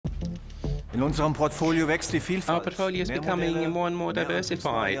Our portfolio is becoming more and more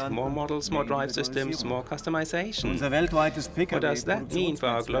diversified. More models, more drive systems, more customization. What does that mean for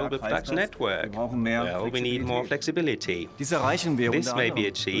our global production network? Well, we need more flexibility. This may be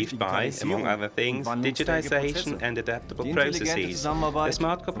achieved by, among other things, digitization and adaptable processes. The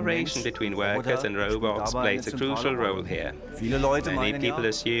smart cooperation between workers and robots plays a crucial role here. Many people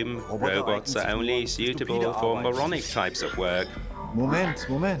assume robots are only suitable for moronic types of work.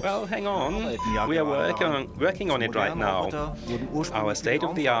 Well, hang on. We are working on it right now. Our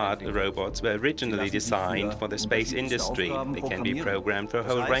state-of-the-art robots were originally designed for the space industry. They can be programmed for a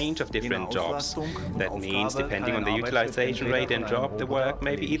whole range of different jobs. That means, depending on the utilization rate and job, the work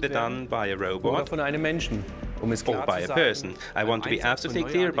may be either done by a robot or by a person. I want to be absolutely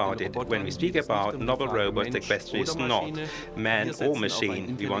clear about it. When we speak about novel robots, the question is not man or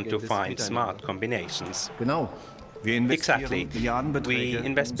machine. We want to find smart combinations. Exactly. We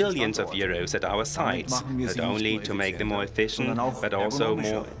invest billions of euros at our sites, not only to make them more efficient, but also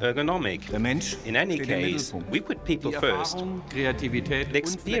more ergonomic. In any case, we put people first. The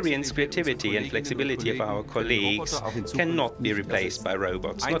experience, creativity and flexibility of our colleagues cannot be replaced by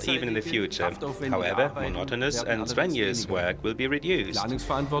robots, not even in the future. However, monotonous and strenuous work will be reduced,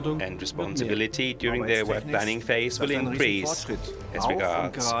 and responsibility during their work planning phase will increase. As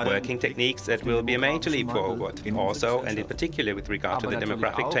regards working techniques, that will be a major leap forward. Also, and in particular with regard to the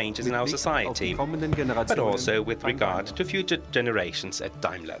demographic changes in our society, but also with regard to future generations at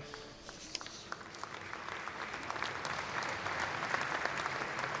Daimler.